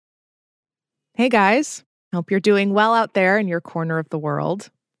Hey guys, hope you're doing well out there in your corner of the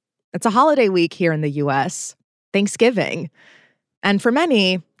world. It's a holiday week here in the US, Thanksgiving. And for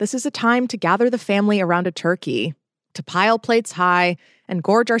many, this is a time to gather the family around a turkey, to pile plates high and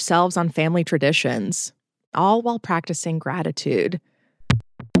gorge ourselves on family traditions, all while practicing gratitude.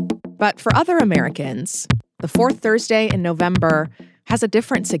 But for other Americans, the fourth Thursday in November has a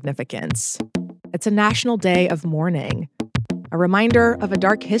different significance. It's a national day of mourning, a reminder of a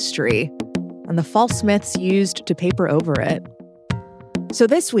dark history and the false myths used to paper over it. So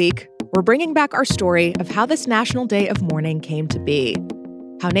this week, we're bringing back our story of how this National Day of Mourning came to be,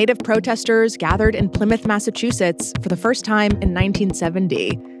 how Native protesters gathered in Plymouth, Massachusetts for the first time in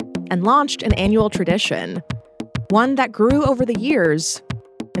 1970 and launched an annual tradition, one that grew over the years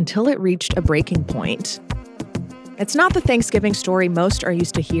until it reached a breaking point. It's not the Thanksgiving story most are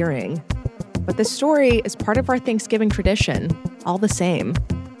used to hearing, but this story is part of our Thanksgiving tradition, all the same.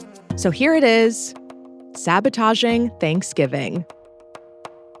 So here it is, Sabotaging Thanksgiving.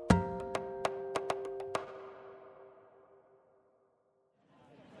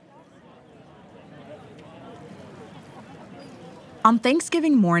 On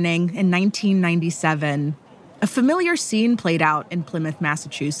Thanksgiving morning in 1997, a familiar scene played out in Plymouth,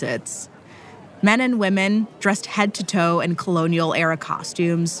 Massachusetts. Men and women, dressed head to toe in colonial-era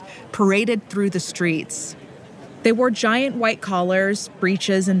costumes, paraded through the streets. They wore giant white collars,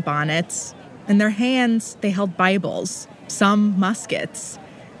 breeches, and bonnets. In their hands, they held Bibles, some muskets.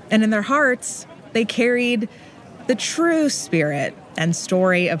 And in their hearts, they carried the true spirit and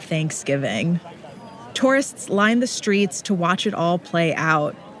story of Thanksgiving. Tourists lined the streets to watch it all play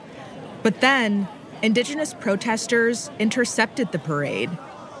out. But then, Indigenous protesters intercepted the parade.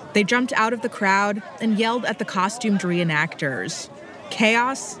 They jumped out of the crowd and yelled at the costumed reenactors.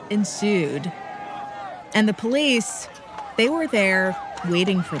 Chaos ensued. And the police, they were there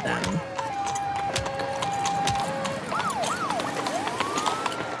waiting for them.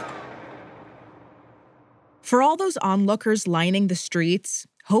 For all those onlookers lining the streets,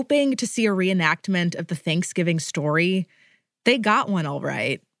 hoping to see a reenactment of the Thanksgiving story, they got one all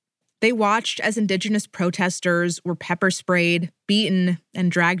right. They watched as Indigenous protesters were pepper sprayed, beaten,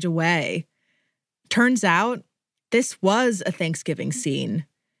 and dragged away. Turns out, this was a Thanksgiving scene,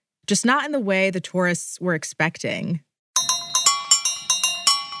 just not in the way the tourists were expecting.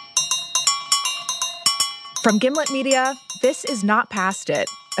 From Gimlet Media, this is Not Past It,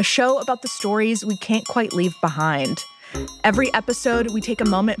 a show about the stories we can't quite leave behind. Every episode, we take a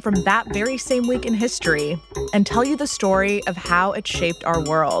moment from that very same week in history and tell you the story of how it shaped our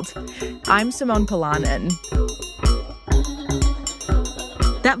world. I'm Simone Polanen.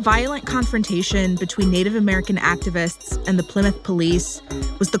 That violent confrontation between Native American activists and the Plymouth police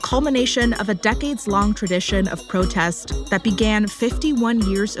was the culmination of a decades-long tradition of protest that began 51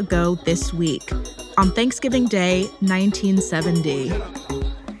 years ago this week, on Thanksgiving Day, 1970.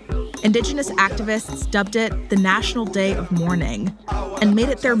 Indigenous activists dubbed it the National Day of Mourning and made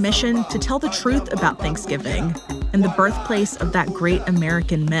it their mission to tell the truth about Thanksgiving and the birthplace of that great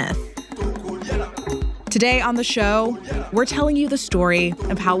American myth. Today on the show, we're telling you the story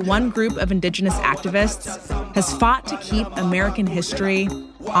of how one group of Indigenous activists has fought to keep American history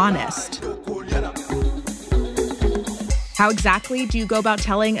honest. How exactly do you go about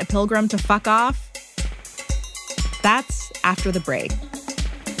telling a pilgrim to fuck off? That's after the break.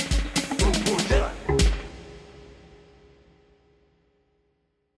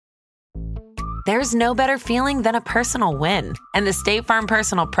 There's no better feeling than a personal win, and the State Farm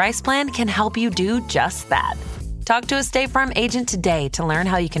Personal Price Plan can help you do just that. Talk to a State Farm agent today to learn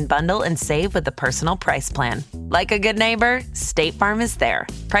how you can bundle and save with the Personal Price Plan. Like a good neighbor, State Farm is there.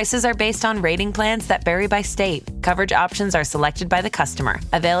 Prices are based on rating plans that vary by state. Coverage options are selected by the customer.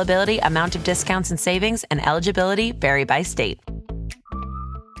 Availability, amount of discounts and savings, and eligibility vary by state.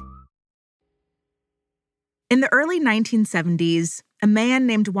 In the early 1970s, a man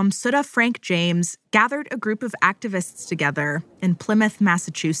named Wamsuta Frank James gathered a group of activists together in Plymouth,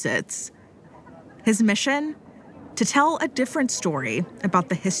 Massachusetts. His mission? To tell a different story about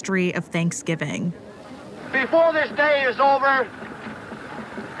the history of Thanksgiving. Before this day is over,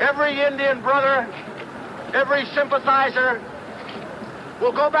 every Indian brother, every sympathizer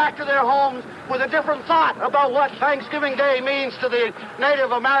will go back to their homes with a different thought about what Thanksgiving Day means to the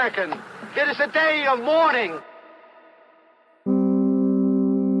Native American. It is a day of mourning.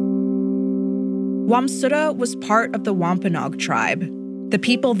 Wamsuta was part of the Wampanoag tribe, the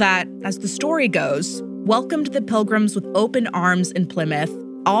people that, as the story goes, welcomed the Pilgrims with open arms in Plymouth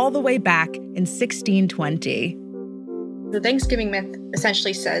all the way back in 1620. The Thanksgiving myth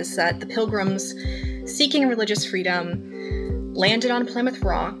essentially says that the Pilgrims, seeking religious freedom, landed on Plymouth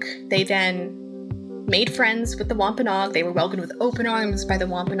Rock. They then made friends with the Wampanoag. They were welcomed with open arms by the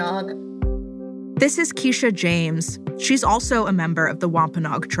Wampanoag. This is Keisha James. She's also a member of the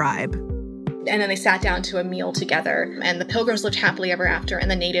Wampanoag tribe. And then they sat down to a meal together, and the Pilgrims lived happily ever after, and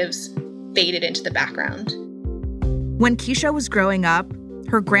the natives faded into the background. When Keisha was growing up,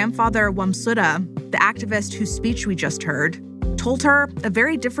 her grandfather, Wamsuta, the activist whose speech we just heard, told her a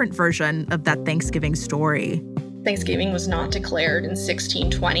very different version of that Thanksgiving story. Thanksgiving was not declared in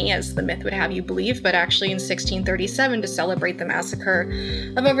 1620, as the myth would have you believe, but actually in 1637 to celebrate the massacre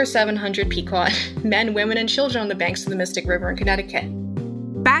of over 700 Pequot men, women, and children on the banks of the Mystic River in Connecticut.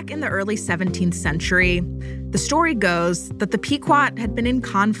 Back in the early 17th century, the story goes that the Pequot had been in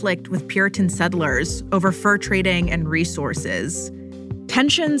conflict with Puritan settlers over fur trading and resources.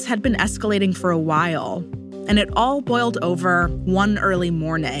 Tensions had been escalating for a while, and it all boiled over one early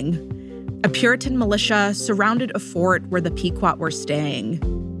morning. A Puritan militia surrounded a fort where the Pequot were staying,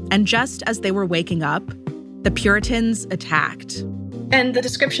 and just as they were waking up, the Puritans attacked. And the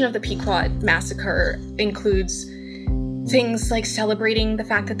description of the Pequot massacre includes things like celebrating the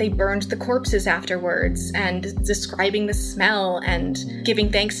fact that they burned the corpses afterwards and describing the smell and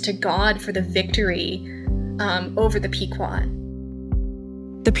giving thanks to God for the victory over the Pequot.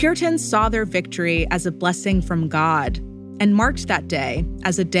 The Puritans saw their victory as a blessing from God and marked that day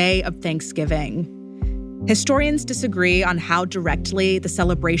as a day of thanksgiving. Historians disagree on how directly the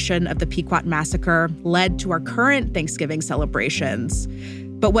celebration of the Pequot massacre led to our current Thanksgiving celebrations.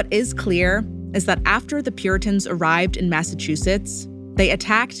 But what is clear is that after the Puritans arrived in Massachusetts, they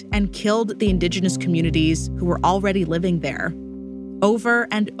attacked and killed the indigenous communities who were already living there, over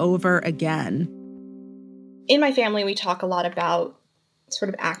and over again. In my family, we talk a lot about sort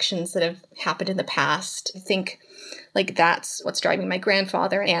of actions that have happened in the past. I think like that's what's driving my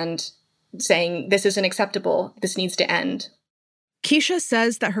grandfather and saying, this isn't acceptable, this needs to end. Keisha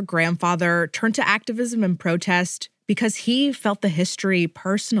says that her grandfather turned to activism and protest because he felt the history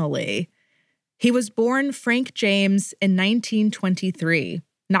personally. He was born Frank James in 1923,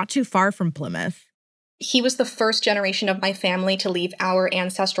 not too far from Plymouth. He was the first generation of my family to leave our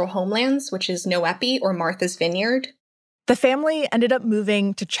ancestral homelands, which is Noepi or Martha's Vineyard. The family ended up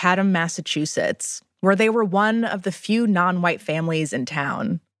moving to Chatham, Massachusetts, where they were one of the few non-white families in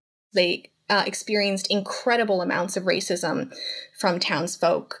town. They experienced incredible amounts of racism from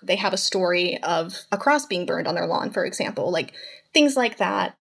townsfolk. They have a story of a cross being burned on their lawn, for example, like things like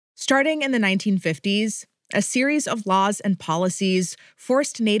that. Starting in the 1950s, a series of laws and policies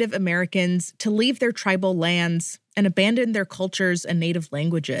forced Native Americans to leave their tribal lands and abandon their cultures and native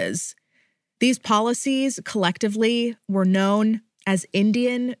languages. These policies collectively were known as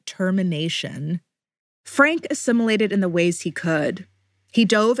Indian termination. Frank assimilated in the ways he could. He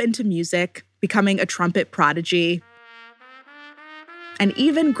dove into music, becoming a trumpet prodigy, and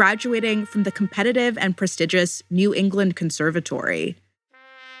even graduating from the competitive and prestigious New England Conservatory.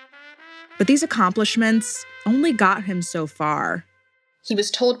 But these accomplishments only got him so far. He was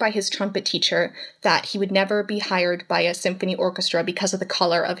told by his trumpet teacher that he would never be hired by a symphony orchestra because of the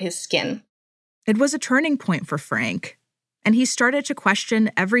color of his skin. It was a turning point for Frank, and he started to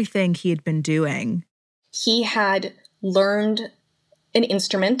question everything he had been doing. He had learned an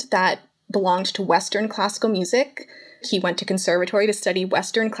instrument that belonged to Western classical music. He went to conservatory to study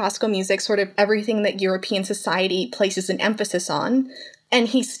Western classical music, sort of everything that European society places an emphasis on, and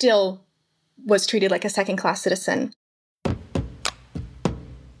he still was treated like a second-class citizen. And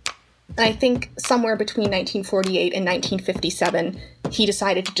I think somewhere between 1948 and 1957, he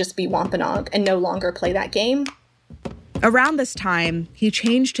decided to just be Wampanoag and no longer play that game. Around this time, he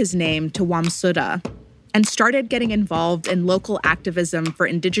changed his name to Wamsuta and started getting involved in local activism for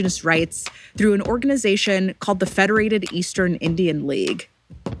indigenous rights through an organization called the Federated Eastern Indian League.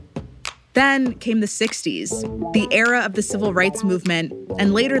 Then came the 60s, the era of the civil rights movement,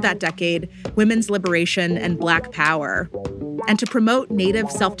 and later that decade, women's liberation and Black power. And to promote Native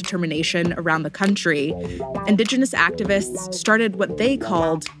self-determination around the country, indigenous activists started what they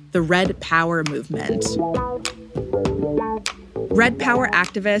called the Red Power movement. Red Power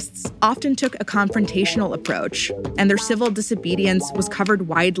activists often took a confrontational approach, and their civil disobedience was covered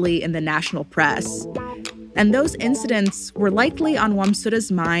widely in the national press. And those incidents were likely on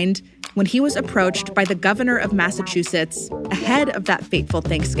Wamsuta's mind when he was approached by the governor of Massachusetts ahead of that fateful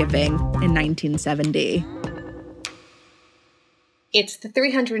Thanksgiving in 1970. It's the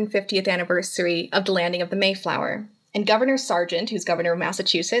 350th anniversary of the landing of the Mayflower. And Governor Sargent, who's governor of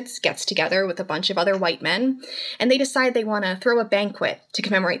Massachusetts, gets together with a bunch of other white men, and they decide they want to throw a banquet to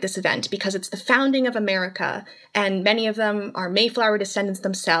commemorate this event because it's the founding of America, and many of them are Mayflower descendants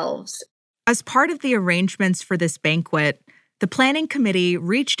themselves. As part of the arrangements for this banquet, the planning committee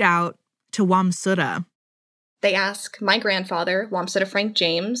reached out to Wamsutta. They ask my grandfather, Wamsutta Frank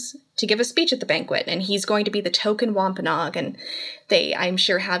James, to give a speech at the banquet, and he's going to be the token Wampanoag. And they, I'm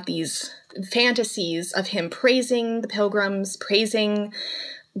sure, have these fantasies of him praising the Pilgrims, praising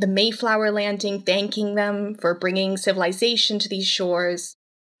the Mayflower landing, thanking them for bringing civilization to these shores.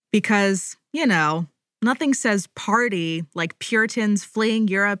 Because, nothing says party like Puritans fleeing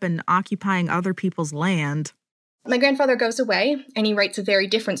Europe and occupying other people's land. My grandfather goes away, and he writes a very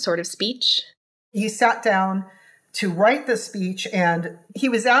different sort of speech. He sat down to write the speech, and he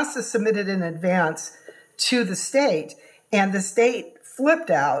was asked to submit it in advance to the state, and the state flipped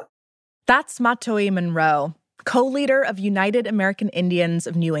out. That's Matoi Monroe, co-leader of United American Indians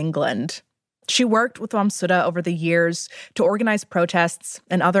of New England. She worked with Wamsutta over the years to organize protests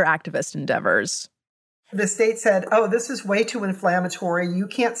and other activist endeavors. The state said, this is way too inflammatory. You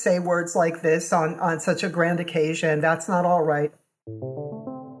can't say words like this on such a grand occasion. That's not all right.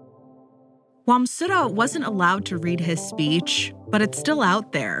 Wamsutta wasn't allowed to read his speech, but it's still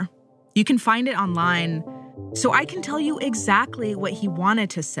out there. You can find it online, so I can tell you exactly what he wanted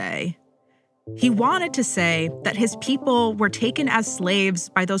to say. He wanted to say that his people were taken as slaves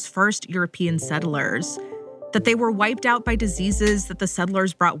by those first European settlers, that they were wiped out by diseases that the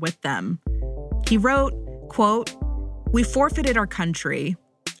settlers brought with them. He wrote, quote, "We forfeited our country.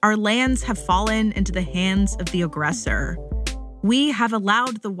 Our lands have fallen into the hands of the aggressor. We have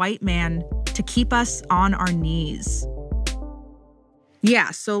allowed the white man to keep us on our knees."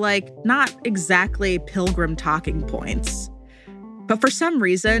 Yeah, so not exactly Pilgrim talking points. But for some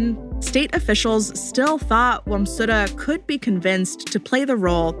reason, state officials still thought Wamsutta could be convinced to play the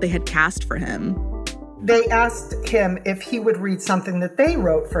role they had cast for him. They asked him if he would read something that they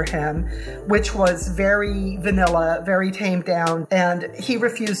wrote for him, which was very vanilla, very tamed down, and he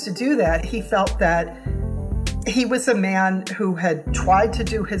refused to do that. He felt that he was a man who had tried to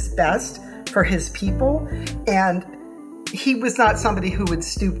do his best for his people, and he was not somebody who would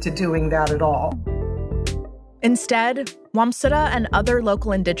stoop to doing that at all. Instead, Wamsutta and other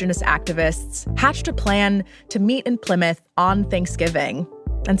local Indigenous activists hatched a plan to meet in Plymouth on Thanksgiving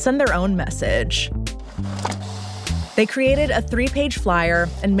and send their own message. They created a 3-page flyer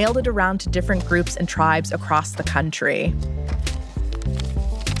and mailed it around to different groups and tribes across the country.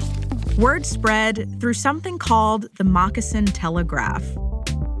 Word spread through something called the Moccasin Telegraph.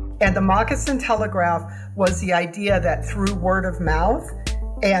 And the Moccasin Telegraph was the idea that through word of mouth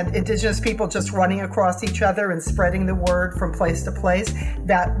and Indigenous people just running across each other and spreading the word from place to place,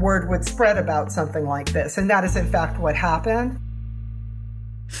 that word would spread about something like this. And that is, in fact, what happened.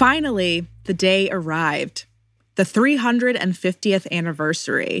 Finally, the day arrived, the 350th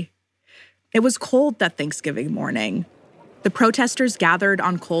anniversary. It was cold that Thanksgiving morning. The protesters gathered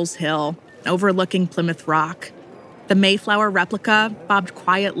on Coles Hill, overlooking Plymouth Rock. The Mayflower replica bobbed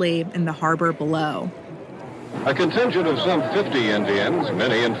quietly in the harbor below. A contingent of some 50 Indians,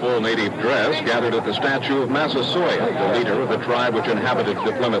 many in full native dress, gathered at the statue of Massasoit, the leader of the tribe which inhabited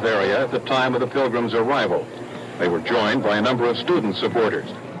the Plymouth area at the time of the Pilgrims' arrival. They were joined by a number of student supporters.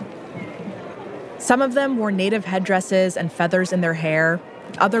 Some of them wore native headdresses and feathers in their hair.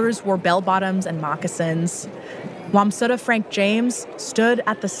 Others wore bell-bottoms and moccasins. Wamsutta Frank James stood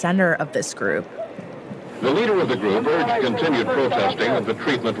at the center of this group. The leader of the group urged continued protesting of the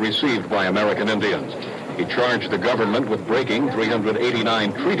treatment received by American Indians. He charged the government with breaking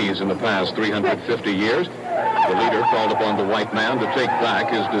 389 treaties in the past 350 years. The leader called upon the white man to take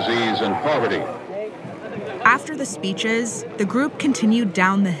back his disease and poverty. After the speeches, the group continued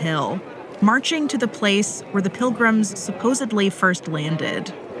down the hill, marching to the place where the Pilgrims supposedly first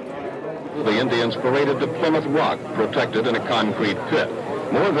landed. The Indians paraded to Plymouth Rock, protected in a concrete pit.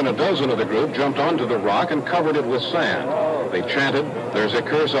 More than a dozen of the group jumped onto the rock and covered it with sand. They chanted, "There's a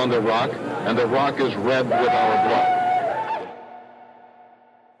curse on the rock, and the rock is red with our blood."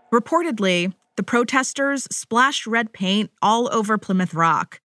 Reportedly, the protesters splashed red paint all over Plymouth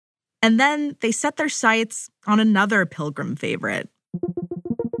Rock. And then they set their sights on another Pilgrim favorite.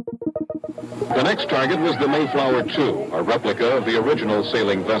 The next target was the Mayflower II, a replica of the original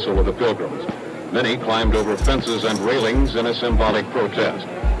sailing vessel of the Pilgrims. Many climbed over fences and railings in a symbolic protest.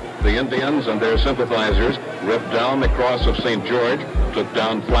 The Indians and their sympathizers ripped down the cross of St. George, took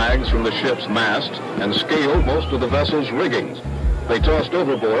down flags from the ship's masts, and scaled most of the vessel's riggings. They tossed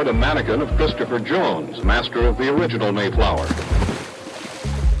overboard a mannequin of Christopher Jones, master of the original Mayflower.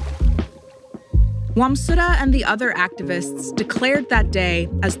 Wamsutta and the other activists declared that day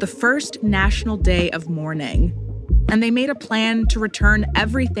as the first national day of mourning, and they made a plan to return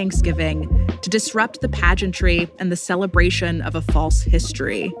every Thanksgiving to disrupt the pageantry and the celebration of a false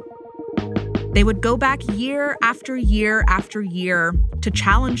history. They would go back year after year after year to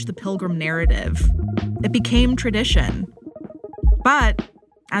challenge the Pilgrim narrative. It became tradition. But,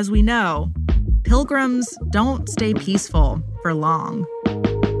 as we know, pilgrims don't stay peaceful for long.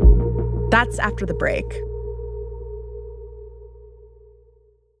 That's after the break.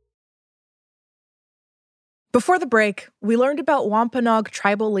 Before the break, we learned about Wampanoag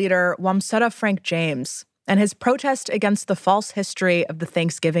tribal leader Wamsutta Frank James and his protest against the false history of the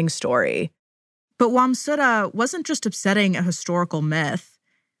Thanksgiving story. But Wamsutta wasn't just upsetting a historical myth.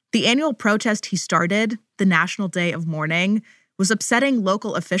 The annual protest he started, the National Day of Mourning, was upsetting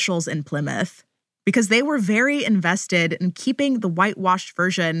local officials in Plymouth because they were very invested in keeping the whitewashed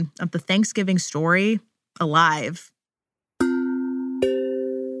version of the Thanksgiving story alive.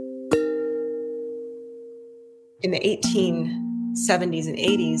 In the 1870s and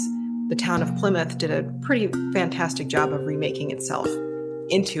 80s, the town of Plymouth did a pretty fantastic job of remaking itself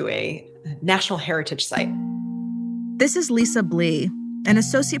into a National Heritage Site. This is Lisa Blee, an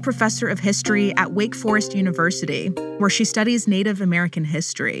associate professor of history at Wake Forest University, where she studies Native American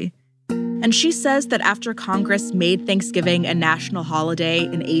history. And she says that after Congress made Thanksgiving a national holiday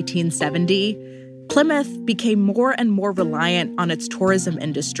in 1870, Plymouth became more and more reliant on its tourism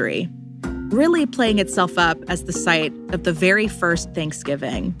industry, really playing itself up as the site of the very first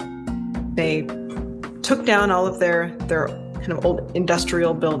Thanksgiving. They took down all of their kind of old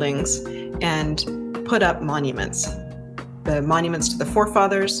industrial buildings and put up monuments. The monuments to the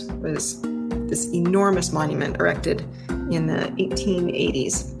forefathers was this enormous monument erected in the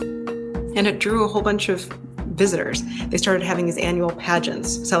 1880s. And it drew a whole bunch of visitors. They started having these annual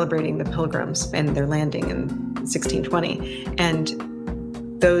pageants celebrating the Pilgrims and their landing in 1620.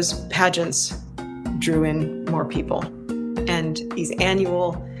 And those pageants drew in more people. And these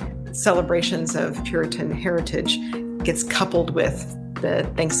annual celebrations of Puritan heritage gets coupled with the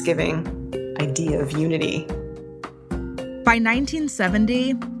Thanksgiving idea of unity. By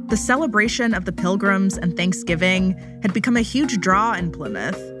 1970, the celebration of the Pilgrims and Thanksgiving had become a huge draw in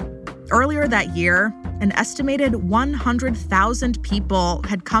Plymouth. Earlier that year, an estimated 100,000 people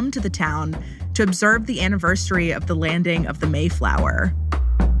had come to the town to observe the anniversary of the landing of the Mayflower.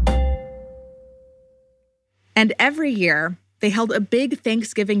 And every year, they held a big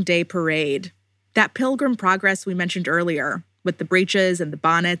Thanksgiving Day parade, that Pilgrim progress we mentioned earlier, with the breeches and the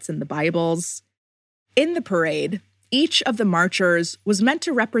bonnets and the Bibles. In the parade, each of the marchers was meant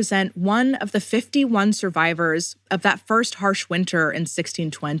to represent one of the 51 survivors of that first harsh winter in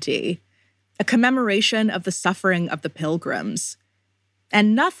 1620, a commemoration of the suffering of the Pilgrims,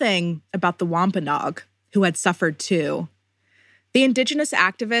 and nothing about the Wampanoag, who had suffered too. The Indigenous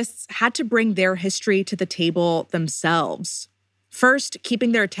activists had to bring their history to the table themselves, first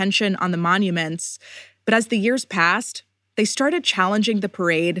keeping their attention on the monuments, but as the years passed, they started challenging the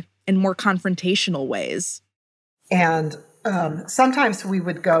parade in more confrontational ways. And sometimes we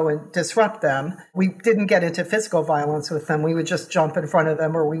would go and disrupt them. We didn't get into physical violence with them. We would just jump in front of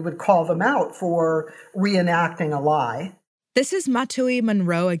them, or we would call them out for reenacting a lie. This is Matui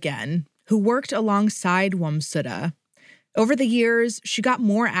Monroe again, who worked alongside Wamsutta. Over the years, she got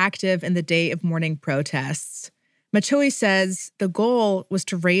more active in the Day of Mourning protests. Matui says the goal was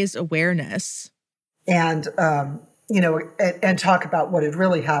to raise awareness. And, and talk about what had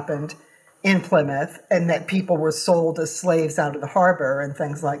really happened in Plymouth, and that people were sold as slaves out of the harbor and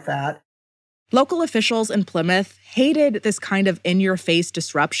things like that. Local officials in Plymouth hated this kind of in-your-face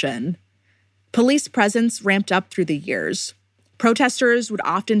disruption. Police presence ramped up through the years. Protesters would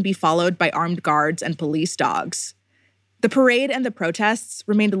often be followed by armed guards and police dogs. The parade and the protests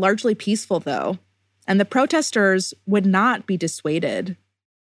remained largely peaceful, though, and the protesters would not be dissuaded.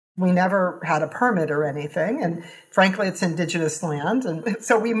 We never had a permit or anything, and frankly, it's Indigenous land. And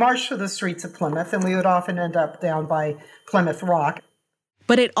so we marched through the streets of Plymouth, and we would often end up down by Plymouth Rock.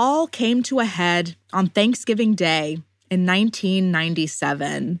 But it all came to a head on Thanksgiving Day in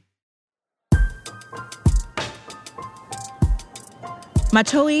 1997.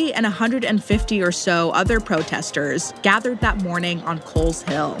 Matoi and 150 or so other protesters gathered that morning on Coles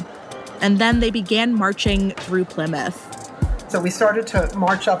Hill, and then they began marching through Plymouth. So we started to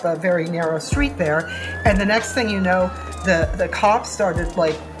march up a very narrow street there, and the next thing you know, the cops started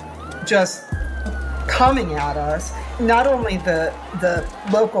just coming at us. Not only the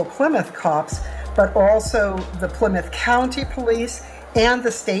local Plymouth cops, but also the Plymouth County Police and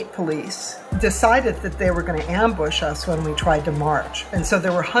the state police decided that they were going to ambush us when we tried to march. And so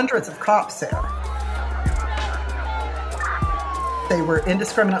there were hundreds of cops there. They were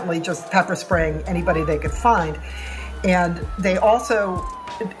indiscriminately just pepper spraying anybody they could find. And they also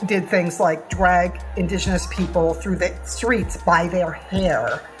did things like drag Indigenous people through the streets by their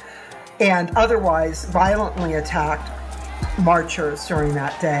hair and otherwise violently attacked marchers during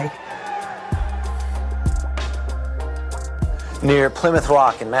that day. Near Plymouth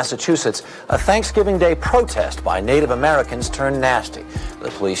Rock in Massachusetts, a Thanksgiving Day protest by Native Americans turned nasty.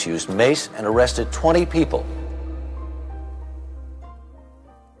 The police used mace and arrested 20 people.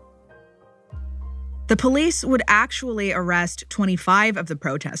 The police would actually arrest 25 of the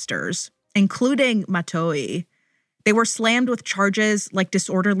protesters, including Matoi. They were slammed with charges like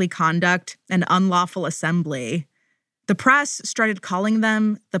disorderly conduct and unlawful assembly. The press started calling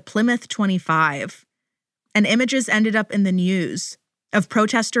them the Plymouth 25. And images ended up in the news of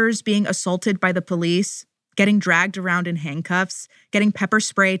protesters being assaulted by the police, getting dragged around in handcuffs, getting pepper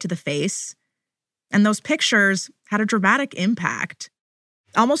spray to the face. And those pictures had a dramatic impact.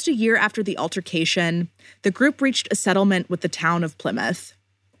 Almost a year after the altercation, the group reached a settlement with the town of Plymouth.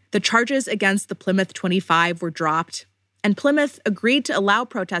 The charges against the Plymouth 25 were dropped, and Plymouth agreed to allow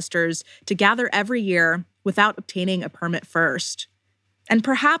protesters to gather every year without obtaining a permit first. And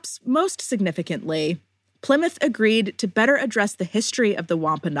perhaps most significantly, Plymouth agreed to better address the history of the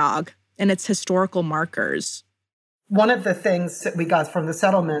Wampanoag and its historical markers. One of the things that we got from the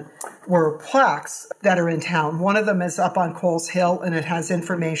settlement were plaques that are in town. One of them is up on Coles Hill, and it has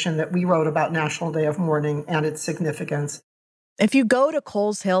information that we wrote about National Day of Mourning and its significance. If you go to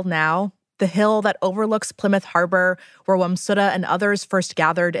Coles Hill now, the hill that overlooks Plymouth Harbor, where Wamsuta and others first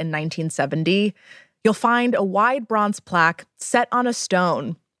gathered in 1970, you'll find a wide bronze plaque set on a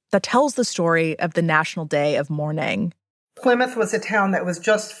stone that tells the story of the National Day of Mourning. Plymouth was a town that was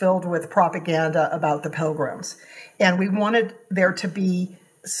just filled with propaganda about the Pilgrims. And we wanted there to be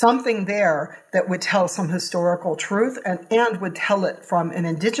something there that would tell some historical truth and would tell it from an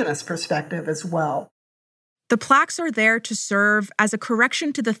Indigenous perspective as well. The plaques are there to serve as a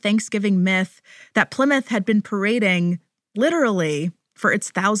correction to the Thanksgiving myth that Plymouth had been parading, literally, for its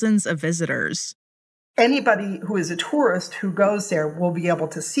thousands of visitors. Anybody who is a tourist who goes there will be able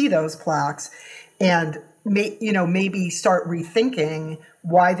to see those plaques and maybe start rethinking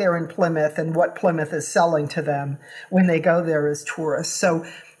why they're in Plymouth and what Plymouth is selling to them when they go there as tourists. So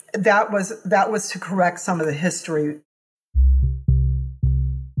that was to correct some of the history.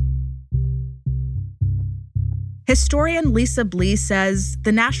 Historian Lisa Blee says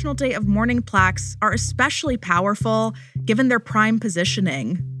the National Day of Mourning plaques are especially powerful given their prime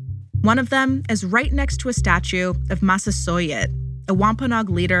positioning. One of them is right next to a statue of Massasoit, a Wampanoag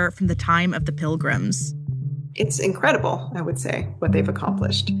leader from the time of the Pilgrims. It's incredible, I would say, what they've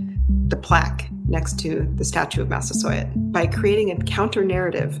accomplished. The plaque next to the statue of Massasoit, by creating a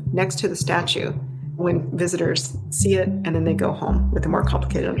counter-narrative next to the statue when visitors see it and then they go home with a more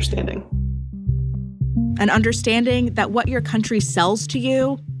complicated understanding. An understanding that what your country sells to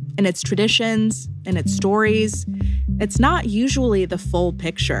you, and its traditions, and its stories, it's not usually the full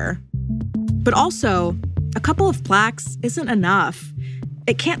picture. But also, a couple of plaques isn't enough.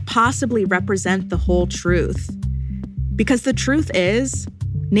 It can't possibly represent the whole truth. Because the truth is,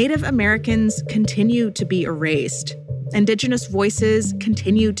 Native Americans continue to be erased. Indigenous voices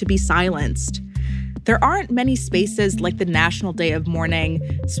continue to be silenced. There aren't many spaces like the National Day of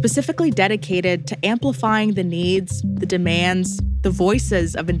Mourning specifically dedicated to amplifying the needs, the demands, the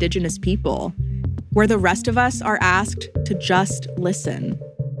voices of Indigenous people, where the rest of us are asked to just listen.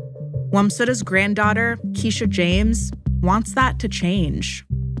 Wamsuta's granddaughter, Keisha James, wants that to change.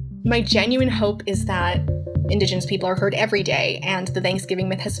 My genuine hope is that Indigenous people are heard every day, and the Thanksgiving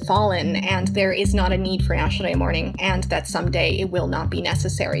myth has fallen, and there is not a need for National Day of Mourning, and that someday it will not be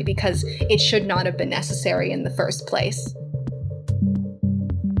necessary, because it should not have been necessary in the first place.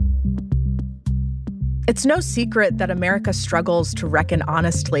 It's no secret that America struggles to reckon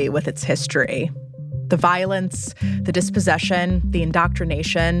honestly with its history. The violence, the dispossession, the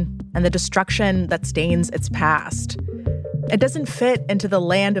indoctrination, and the destruction that stains its past. It doesn't fit into the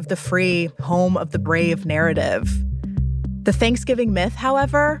land of the free, home of the brave narrative. The Thanksgiving myth,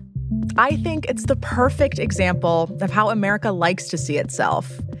 however, I think it's the perfect example of how America likes to see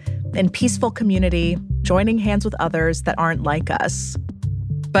itself. In peaceful community, joining hands with others that aren't like us.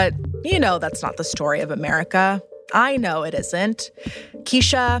 But you know that's not the story of America. I know it isn't.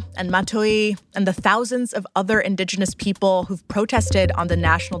 Keisha and Matoi and the thousands of other Indigenous people who've protested on the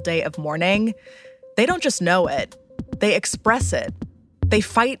National Day of Mourning, they don't just know it. They express it. They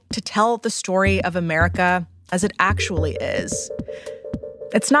fight to tell the story of America as it actually is.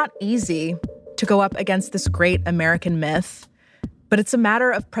 It's not easy to go up against this great American myth, but it's a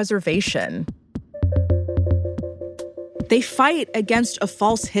matter of preservation. They fight against a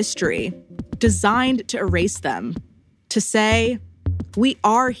false history designed to erase them, to say, we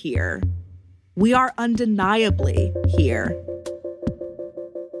are here. We are undeniably here.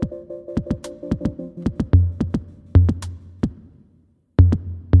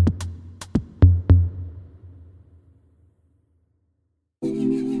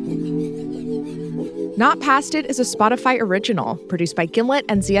 Not Past It is a Spotify original, produced by Gimlet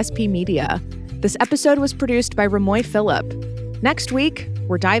and ZSP Media. This episode was produced by Ramoy Phillip. Next week,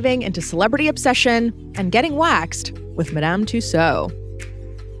 we're diving into celebrity obsession and getting waxed with Madame Tussauds.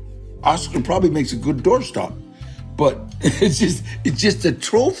 Oscar probably makes a good doorstop, but it's just a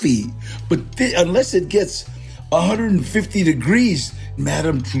trophy. But unless it gets 150 degrees,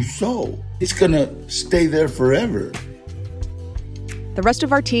 Madame Tussauds, it's gonna stay there forever. The rest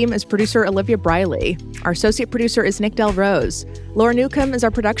of our team is producer Olivia Briley. Our associate producer is Nick Del Rose. Laura Newcomb is our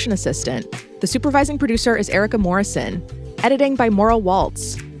production assistant. The supervising producer is Erica Morrison. Editing by Maura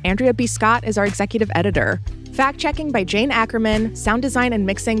Waltz. Andrea B. Scott is our executive editor. Fact-checking by Jane Ackerman. Sound design and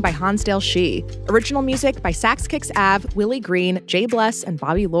mixing by Hansdale Shee. Original music by Sax Kicks Ave, Willie Green, Jay Bless, and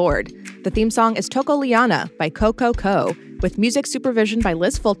Bobby Lord. The theme song is Toko Liana by Coco Co, with music supervision by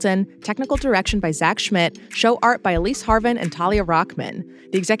Liz Fulton, technical direction by Zach Schmidt, show art by Elise Harvin and Talia Rockman.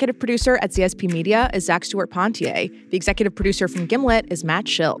 The executive producer at ZSP Media is Zach Stewart-Pontier. The executive producer from Gimlet is Matt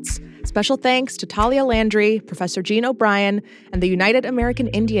Schiltz. Special thanks to Talia Landry, Professor Gene O'Brien, and the United American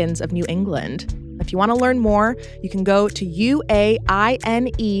Indians of New England. If you want to learn more, you can go to uaine.org,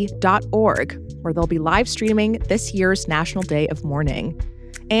 where they'll be live streaming this year's National Day of Mourning.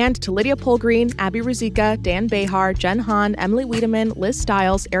 And to Lydia Polgreen, Abby Ruzicka, Dan Behar, Jen Hahn, Emily Wiedemann, Liz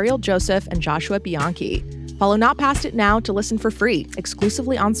Stiles, Ariel Joseph, and Joshua Bianchi. Follow Not Past It now to listen for free,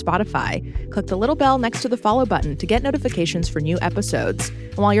 exclusively on Spotify. Click the little bell next to the follow button to get notifications for new episodes.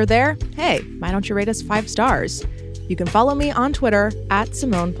 And while you're there, hey, why don't you rate us 5 stars? You can follow me on Twitter at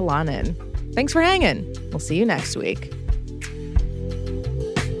Simone Polanin. Thanks for hanging. We'll see you next week.